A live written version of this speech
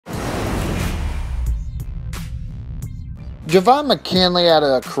Javon McKinley out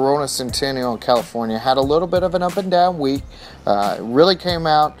of Corona Centennial in California had a little bit of an up and down week. Really came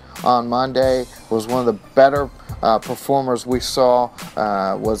out on Monday, was one of the better performers we saw,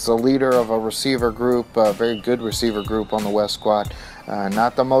 was the leader of a receiver group, a very good receiver group on the West squad.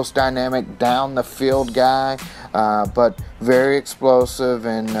 Not the most dynamic down the field guy, but very explosive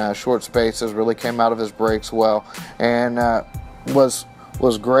in short spaces, really came out of his breaks well, and was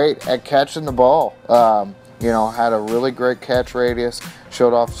great at catching the ball. Had a really great catch radius,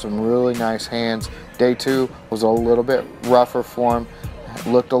 showed off some really nice hands. Day 2 was a little bit rougher for him.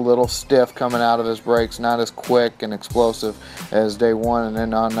 Looked a little stiff coming out of his breaks, not as quick and explosive as day 1. And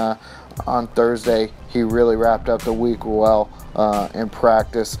then on Thursday, he really wrapped up the week well in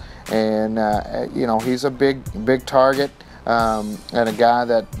practice. And he's a big target and a guy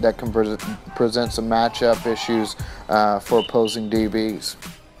that can present some matchup issues for opposing DBs.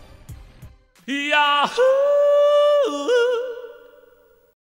 Yahoo!